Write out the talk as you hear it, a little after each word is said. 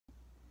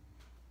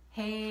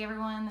Hey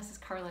everyone, this is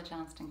Karla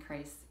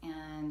Johnston-Krase,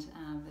 and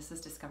this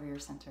is Discover Your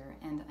Center,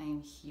 and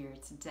I'm here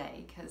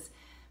today because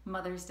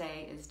Mother's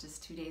Day is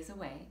just 2 days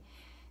away,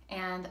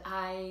 and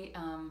I,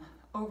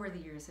 over the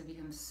years, have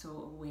become so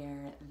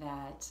aware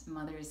that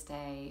Mother's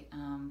Day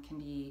can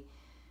be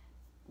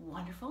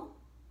wonderful,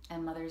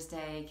 and Mother's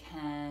Day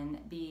can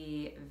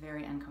be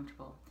very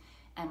uncomfortable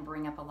and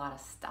bring up a lot of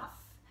stuff.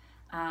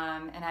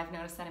 And I've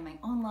noticed that in my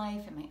own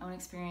life, in my own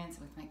experience,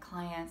 with my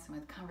clients, and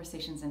with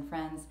conversations and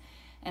friends,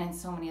 and in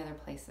so many other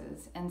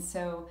places. And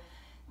so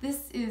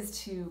this is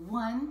to,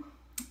 one,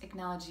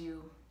 acknowledge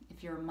you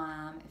if you're a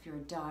mom, if you're a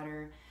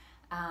daughter,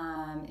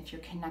 if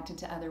you're connected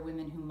to other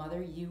women who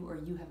mother you or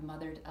you have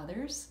mothered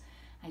others.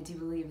 I do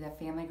believe that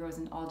family grows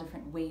in all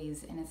different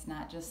ways, and it's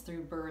not just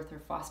through birth or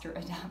foster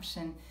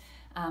adoption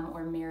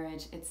or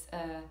marriage,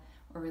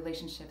 or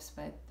relationships,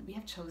 but we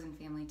have chosen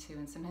family too.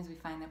 And sometimes we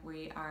find that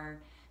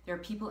there are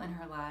people in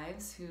our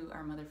lives who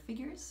are mother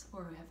figures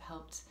or who have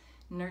helped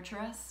nurture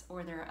us,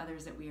 or there are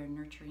others that we are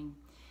nurturing.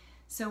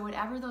 So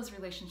whatever those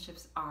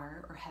relationships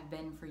are or have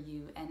been for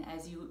you, and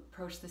as you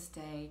approach this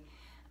day,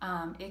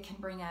 it can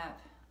bring up,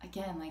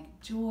 again, like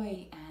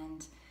joy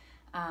and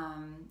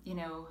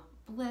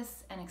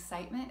bliss and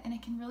excitement, and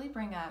it can really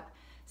bring up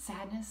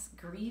sadness,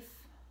 grief,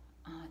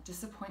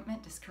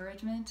 disappointment,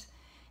 discouragement,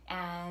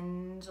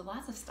 and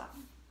lots of stuff.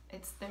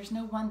 There's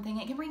no one thing.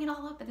 It can bring it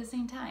all up at the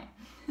same time.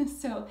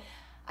 So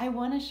I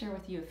want to share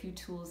with you a few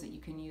tools that you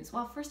can use.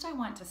 Well, first I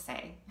want to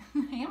say,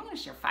 I am going to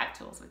share 5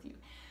 tools with you,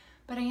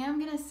 but I am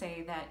going to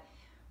say that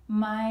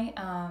my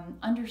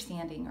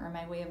understanding or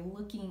my way of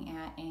looking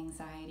at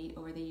anxiety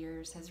over the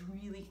years has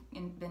really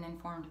been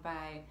informed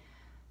by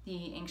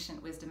the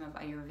ancient wisdom of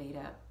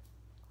Ayurveda,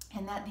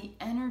 and that the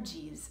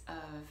energies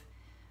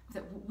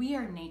that we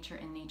are nature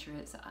and nature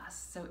is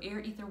us. So air,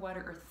 ether,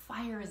 water, earth,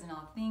 fire is in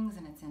all things,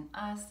 and it's in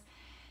us.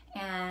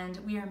 And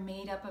we are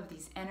made up of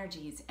these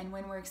energies. And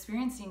when we're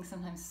experiencing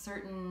sometimes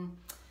certain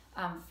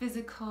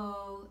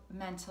physical,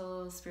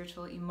 mental,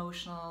 spiritual,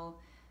 emotional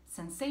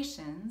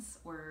sensations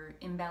or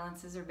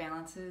imbalances or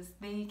balances,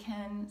 they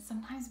can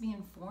sometimes be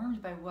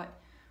informed by what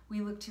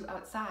we look to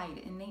outside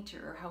in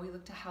nature, or how we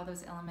look to how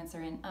those elements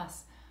are in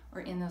us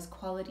or in those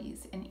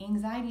qualities. And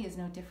anxiety is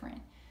no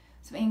different.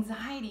 So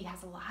anxiety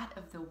has a lot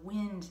of the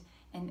wind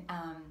and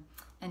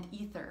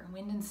ether,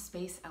 wind and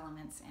space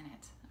elements in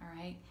it, all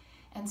right?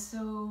 And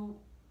so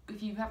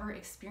if you've ever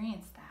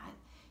experienced that,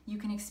 you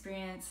can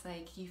experience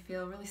like you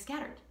feel really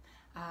scattered.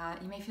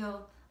 You may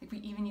feel like, we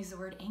even use the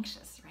word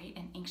anxious, right?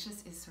 And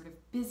anxious is sort of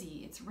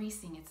busy, it's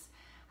racing, it's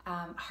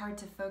hard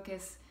to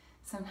focus.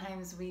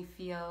 Sometimes we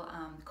feel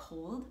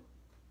cold,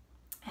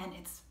 and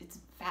it's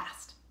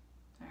fast,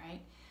 all right?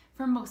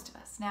 For most of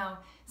us. Now,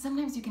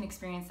 sometimes you can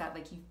experience that,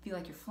 like you feel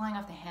like you're flying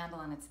off the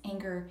handle and it's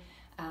anger,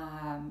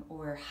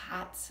 or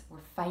hot or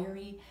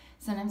fiery.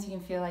 Sometimes you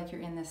can feel like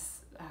you're in this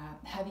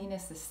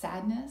heaviness, this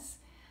sadness,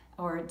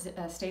 or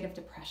a state of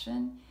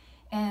depression.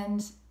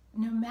 And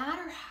no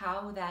matter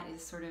how that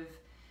is sort of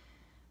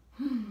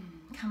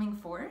coming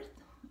forth,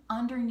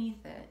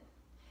 underneath it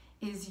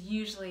is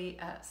usually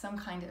some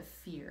kind of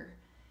fear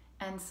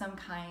and some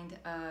kind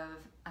of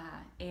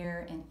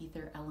air and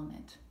ether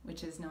element,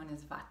 which is known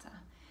as vata.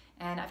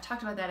 And I've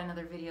talked about that in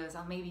other videos.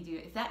 I'll maybe do,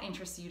 if that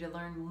interests you to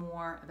learn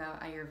more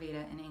about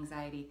Ayurveda and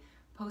anxiety,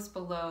 post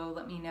below,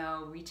 let me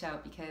know, reach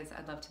out, because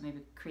I'd love to maybe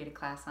create a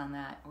class on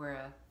that or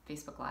a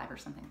Facebook Live or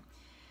something.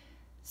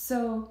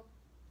 So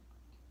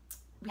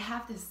we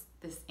have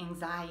this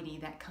anxiety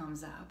that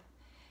comes up.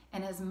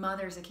 And as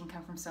mothers, it can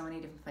come from so many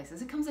different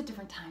places. It comes at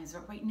different times,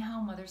 but right now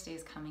Mother's Day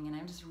is coming, and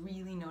I'm just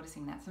really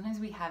noticing that. Sometimes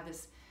we have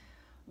this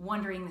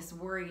wondering, this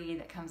worry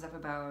that comes up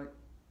about,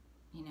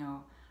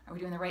 are we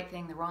doing the right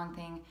thing, the wrong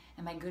thing?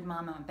 Am I a good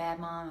mom? Am I a bad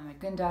mom? Am I a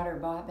good daughter,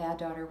 a bad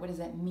daughter? What does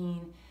that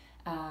mean?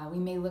 We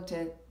may look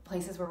to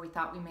places where we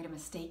thought we made a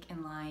mistake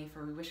in life,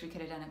 or we wish we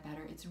could have done it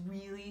better. It's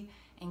really,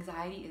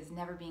 anxiety is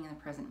never being in the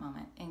present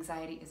moment.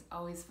 Anxiety is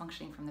always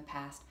functioning from the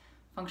past,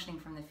 functioning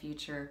from the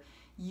future,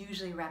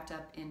 usually wrapped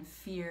up in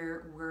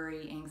fear,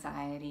 worry,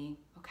 anxiety.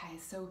 Okay,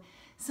 so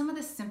some of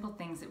the simple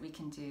things that we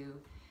can do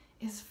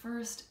is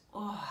first,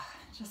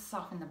 just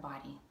soften the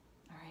body,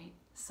 all right?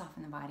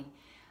 Soften the body.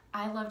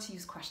 I love to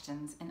use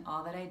questions in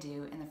all that I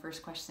do, and the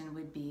first question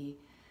would be,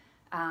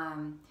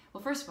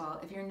 well, first of all,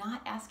 if you're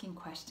not asking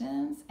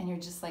questions and you're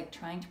just like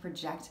trying to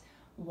project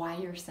why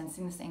you're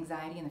sensing this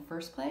anxiety in the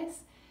first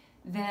place,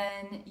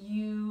 then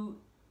you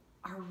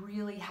are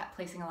really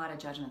placing a lot of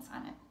judgments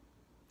on it.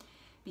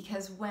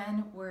 Because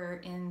when we're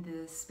in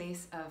the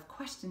space of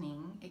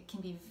questioning, it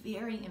can be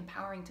very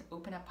empowering to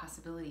open up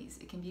possibilities.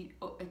 It can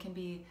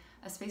be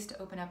a space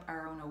to open up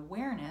our own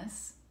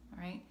awareness,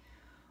 right?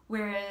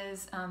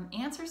 Whereas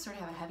answers sort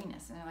of have a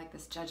heaviness, and they're like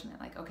this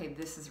judgment, like, okay,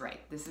 this is right,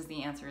 this is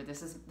the answer,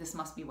 this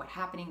must be what's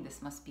happening,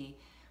 this must be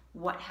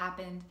what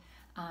happened,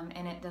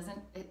 and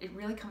it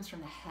really comes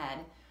from the head,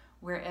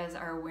 whereas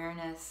our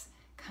awareness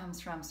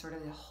comes from sort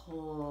of the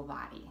whole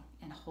body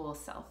and whole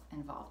self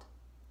involved.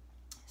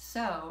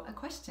 So a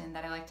question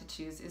that I like to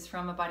choose is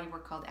from a body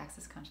work called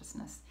Access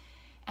Consciousness,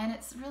 and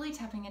it's really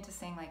tapping into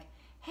saying like,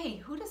 hey,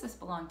 who does this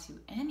belong to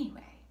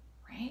anyway,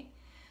 right?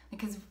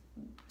 Because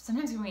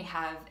sometimes when we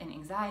have an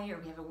anxiety or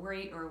we have a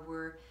worry or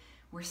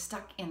we're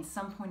stuck in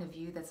some point of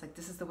view that's like,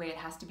 this is the way it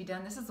has to be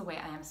done. This is the way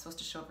I am supposed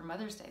to show up for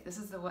Mother's Day. This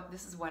is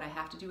what I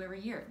have to do every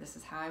year. This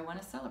is how I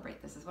want to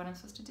celebrate. This is what I'm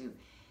supposed to do.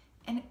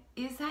 And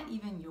is that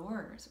even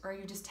yours? Or are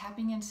you just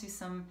tapping into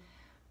some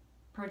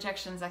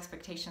projections,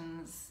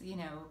 expectations,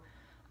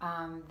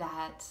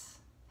 that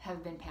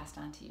have been passed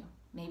on to you?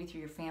 Maybe through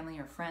your family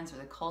or friends or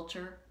the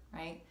culture,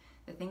 right?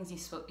 The things you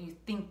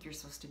think you're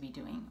supposed to be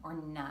doing or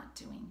not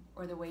doing,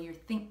 or the way you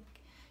think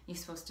you're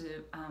supposed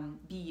to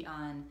be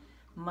on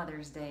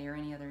Mother's Day or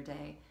any other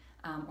day,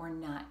 or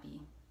not be,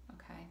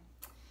 okay?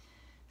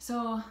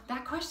 So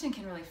that question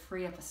can really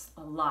free up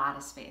a lot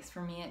of space.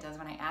 For me, it does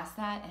when I ask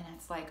that, and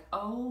it's like,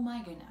 oh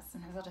my goodness.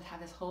 Sometimes I'll just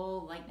have this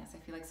whole lightness. I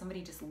feel like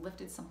somebody just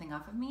lifted something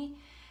off of me,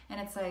 and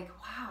it's like,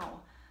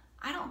 wow,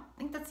 I don't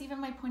think that's even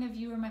my point of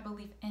view or my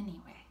belief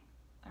anyway.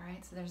 All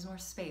right, so there's more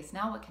space.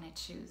 Now what can I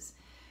choose?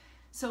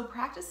 So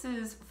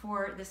practices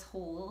for this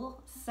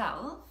whole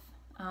self,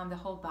 the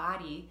whole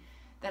body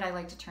that I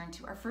like to turn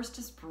to are first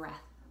just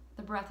breath.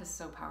 The breath is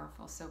so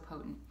powerful, so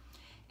potent.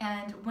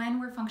 And when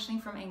we're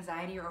functioning from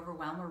anxiety or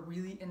overwhelm, we're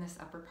really in this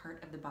upper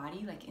part of the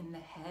body, like in the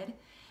head.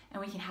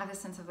 And we can have this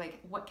sense of like,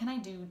 what can I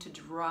do to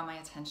draw my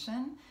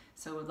attention?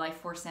 So life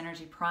force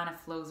energy, prana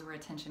flows where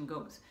attention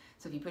goes.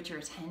 So if you put your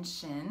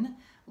attention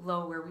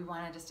lower, we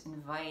want to just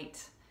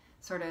invite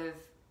sort of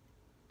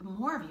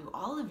more of you,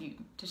 all of you,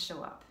 to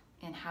show up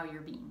in how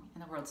you're being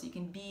in the world. So you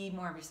can be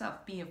more of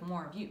yourself, be of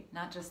more of you,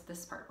 not just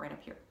this part right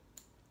up here.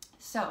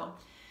 So,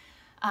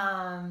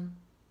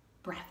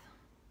 breath.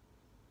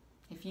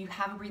 If you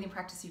have a breathing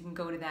practice, you can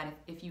go to that.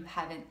 If you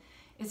haven't,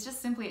 it's just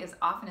simply as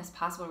often as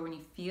possible when you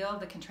feel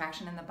the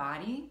contraction in the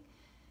body,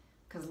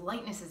 because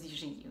lightness is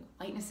usually you.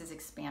 Lightness is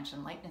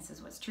expansion. Lightness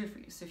is what's true for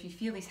you. So if you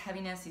feel these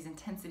heaviness, these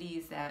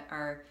intensities that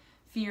are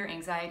fear,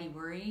 anxiety,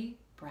 worry,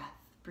 breath.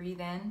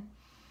 Breathe in,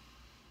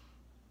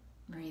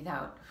 breathe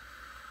out.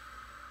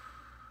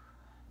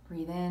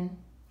 Breathe in,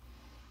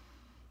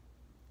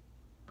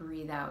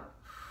 breathe out.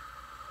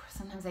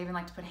 Sometimes I even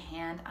like to put a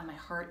hand on my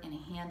heart and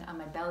a hand on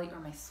my belly or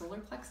my solar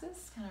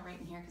plexus, kind of right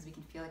in here, because we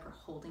can feel like we're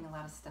holding a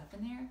lot of stuff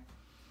in there.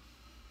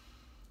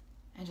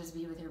 And just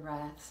be with your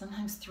breath.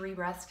 Sometimes 3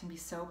 breaths can be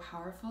so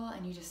powerful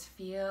and you just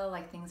feel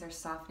like things are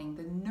softening.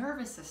 The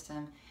nervous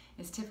system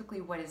is typically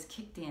what is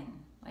kicked in,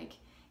 like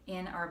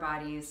in our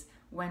bodies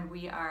when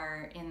we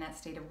are in that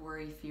state of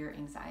worry, fear,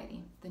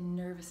 anxiety. The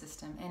nervous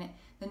system. And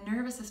the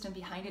nervous system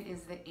behind it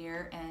is the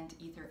air and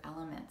ether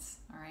elements,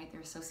 all right?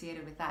 They're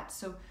associated with that.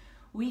 So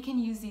we can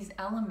use these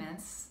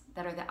elements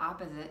that are the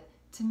opposite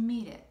to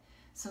meet it.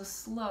 So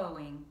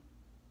slowing,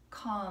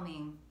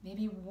 calming,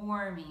 maybe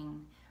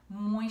warming,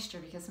 moisture,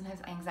 because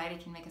sometimes anxiety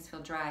can make us feel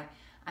dry.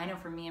 I know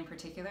for me in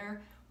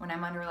particular, when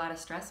I'm under a lot of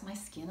stress, my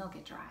skin will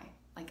get dry.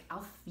 Like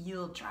I'll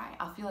feel dry.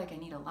 I'll feel like I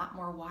need a lot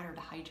more water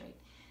to hydrate.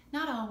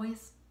 Not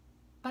always,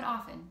 but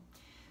often.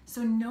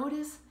 So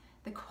notice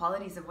the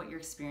qualities of what you're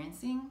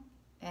experiencing,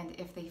 and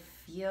if they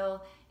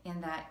feel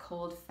in that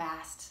cold,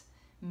 fast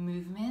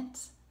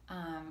movement,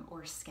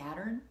 or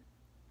scattered,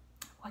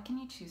 what can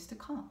you choose to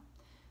calm?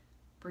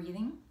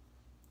 Breathing,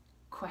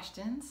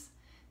 questions.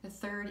 The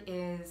third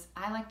is,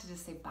 I like to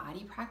just say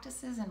body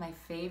practices, and my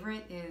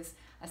favorite is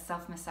a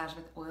self-massage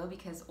with oil,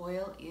 because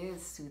oil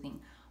is soothing.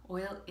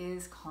 Oil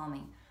is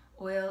calming.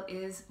 Oil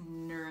is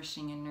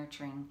nourishing and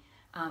nurturing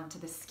to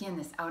the skin,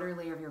 this outer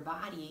layer of your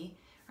body,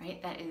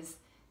 right? That is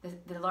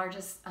the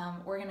largest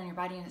organ on your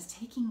body, and it's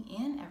taking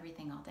in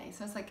everything all day.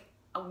 So it's like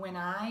when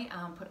I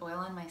put oil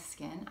on my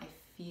skin, I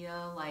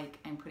feel like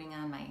I'm putting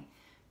on my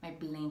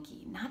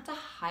blankie, not to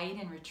hide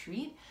and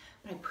retreat,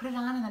 but I put it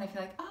on and then I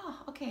feel like,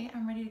 oh, okay,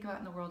 I'm ready to go out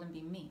in the world and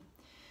be me.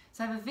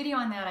 So I have a video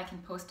on that. I can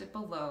post it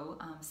below,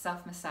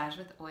 self-massage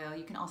with oil.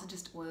 You can also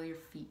just oil your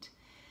feet.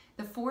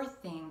 The fourth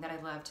thing that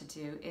I love to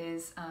do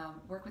is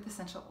work with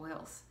essential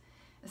oils.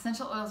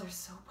 Essential oils are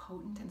so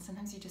potent, and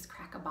sometimes you just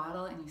crack a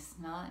bottle and you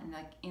smell it, and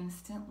like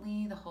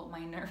instantly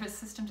my nervous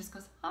system just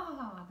goes,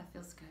 ah, that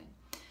feels good.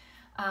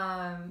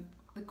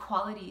 The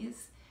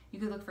qualities, you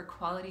could look for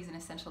qualities in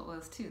essential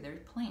oils too. They're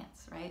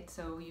plants, right?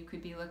 So you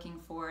could be looking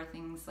for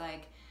things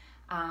like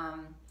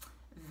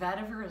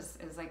vetiver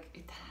is like,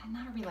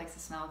 not everybody likes the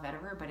smell of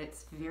vetiver, but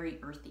it's very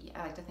earthy.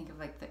 I like to think of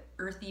like the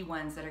earthy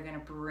ones that are gonna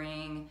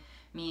bring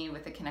me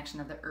with the connection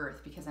of the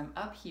earth, because I'm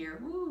up here,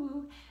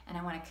 woo, and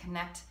I wanna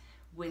connect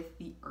with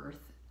the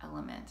earth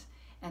element.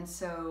 And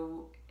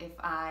so if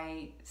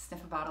I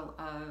sniff a bottle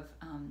of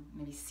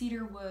maybe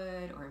cedar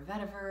wood or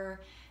vetiver,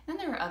 then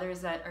there are others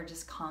that are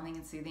just calming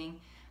and soothing,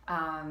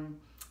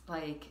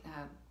 like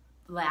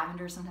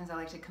lavender. Sometimes I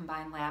like to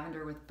combine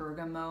lavender with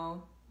bergamot,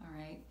 all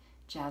right?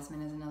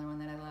 Jasmine is another one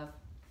that I love.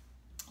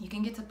 You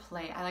can get to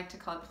play. I like to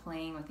call it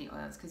playing with the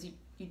oils, because you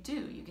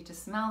get to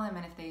smell them,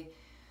 and if they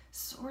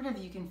sort of,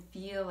 you can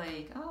feel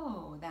like,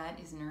 oh, that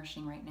is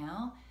nourishing right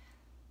now,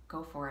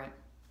 go for it.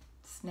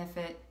 Sniff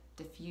it,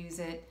 diffuse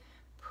it,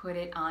 put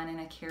it on in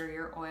a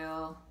carrier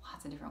oil.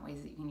 Lots of different ways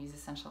that you can use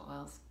essential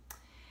oils.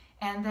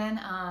 And then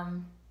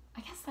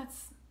I guess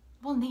that's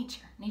well,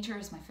 nature. Nature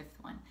is my fifth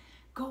one.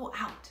 Go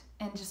out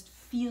and just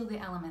feel the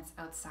elements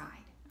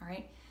outside, all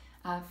right?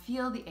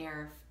 Feel the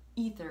air,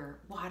 ether,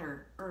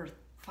 water, earth,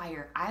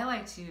 fire. I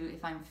like to,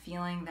 if I'm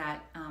feeling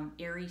that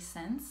airy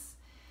sense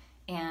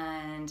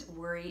and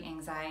worry,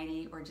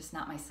 anxiety, or just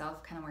not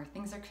myself, kind of where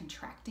things are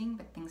contracting,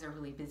 but things are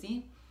really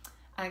busy,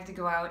 I like to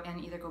go out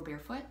and either go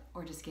barefoot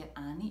or just get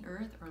on the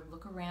earth or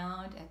look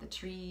around at the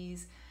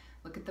trees,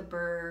 look at the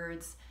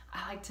birds.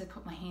 I like to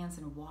put my hands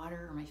in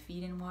water or my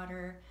feet in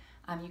water.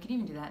 You can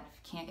even do that if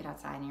you can't get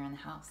outside and you're in the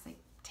house. Like,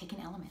 take an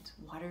element.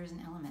 Water is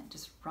an element.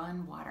 Just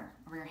run water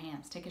over your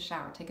hands. Take a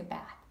shower. Take a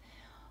bath.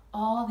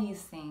 All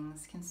these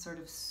things can sort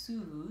of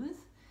soothe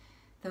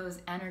those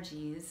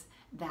energies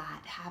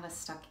that have us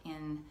stuck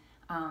in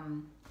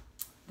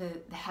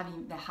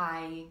the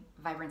high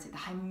vibrancy, the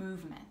high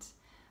movement.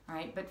 All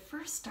right, but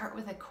first start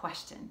with a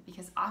question,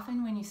 because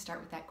often when you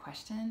start with that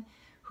question,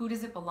 who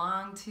does it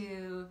belong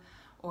to,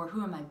 or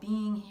who am I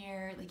being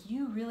here? Like,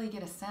 you really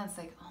get a sense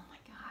like, oh my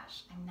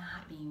gosh, I'm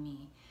not being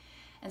me.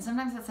 And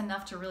sometimes that's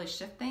enough to really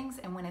shift things.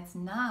 And when it's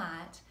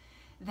not,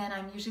 then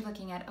I'm usually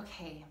looking at,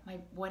 okay,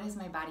 what is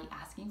my body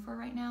asking for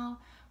right now?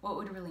 What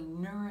would really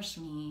nourish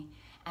me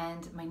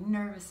and my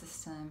nervous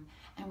system,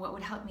 and what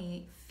would help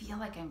me feel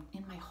like I'm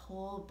in my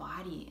whole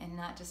body and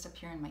not just up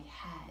here in my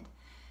head?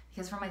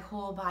 Because from my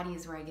whole body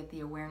is where I get the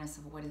awareness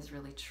of what is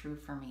really true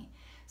for me.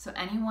 So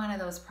any one of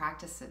those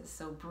practices,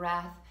 so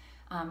breath,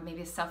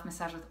 maybe a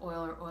self-massage with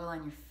oil or oil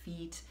on your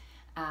feet,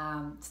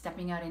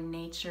 stepping out in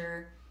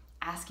nature,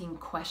 asking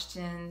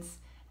questions,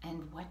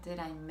 and what did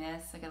I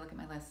miss? I gotta look at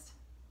my list.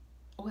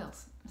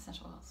 Oils,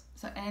 essential oils.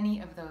 So any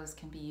of those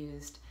can be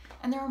used.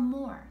 And there are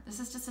more.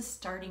 This is just a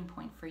starting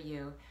point for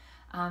you.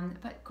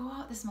 But go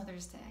out this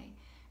Mother's Day.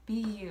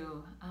 Be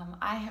you.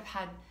 I have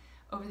had,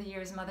 over the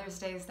years, Mother's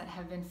Days that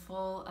have been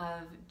full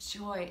of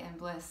joy and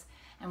bliss,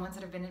 and ones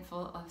that have been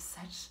full of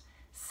such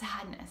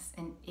sadness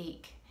and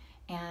ache.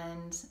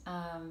 And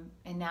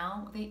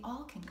now they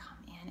all can come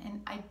in.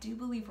 And I do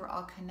believe we're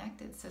all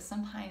connected. So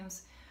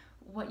sometimes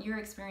what your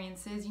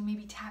experience is, you may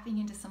be tapping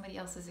into somebody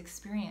else's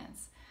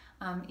experience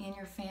in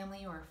your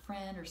family, or a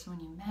friend, or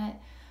someone you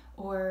met,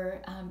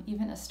 or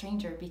even a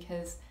stranger,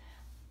 because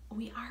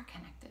we are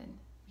connected.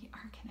 We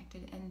are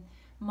connected. And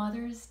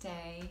Mother's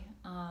Day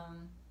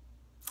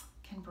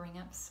can bring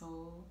up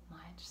so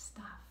much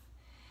stuff.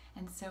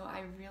 And so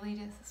I really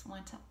just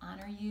want to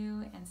honor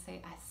you and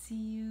say, I see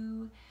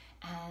you.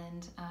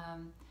 And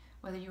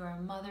whether you are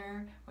a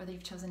mother, whether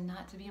you've chosen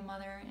not to be a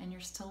mother and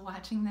you're still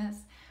watching this,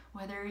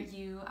 whether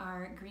you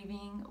are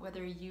grieving,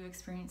 whether you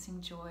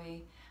experiencing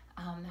joy,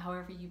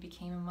 however you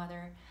became a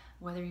mother,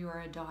 whether you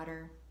are a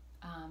daughter,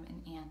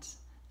 an aunt,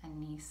 a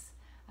niece,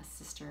 a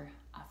sister,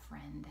 a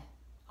friend,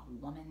 a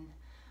woman,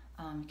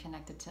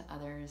 connected to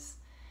others,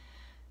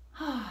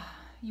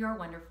 you're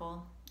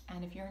wonderful.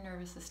 And if your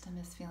nervous system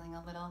is feeling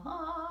a little,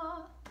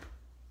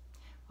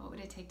 what would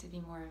it take to be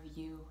more of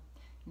you?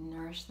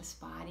 Nourish this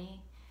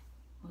body,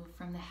 move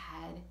from the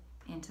head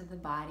into the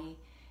body,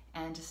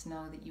 and just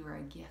know that you are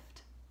a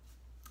gift.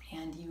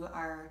 And you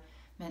are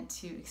meant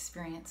to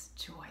experience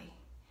joy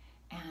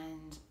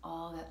and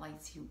all that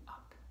lights you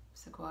up.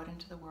 So go out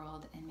into the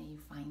world and may you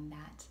find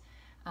that.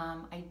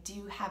 I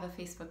do have a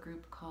Facebook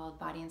group called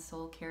Body and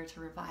Soul Care to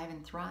Revive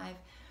and Thrive,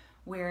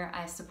 where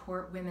I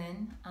support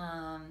women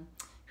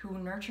who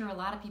nurture a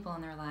lot of people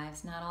in their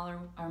lives. Not all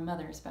are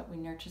mothers, but we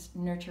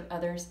nurture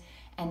others.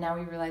 And now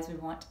we realize we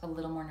want a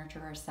little more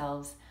nurture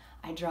ourselves.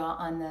 I draw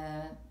on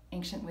the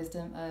ancient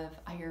wisdom of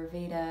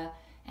Ayurveda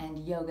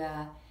and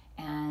yoga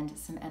and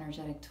some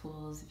energetic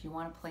tools. If you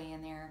want to play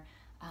in there,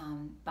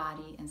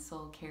 body and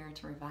soul care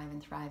to revive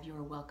and thrive, you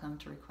are welcome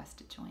to request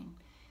to join.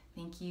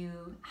 Thank you.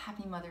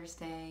 Happy Mother's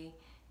Day,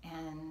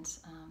 and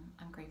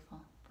I'm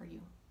grateful for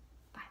you.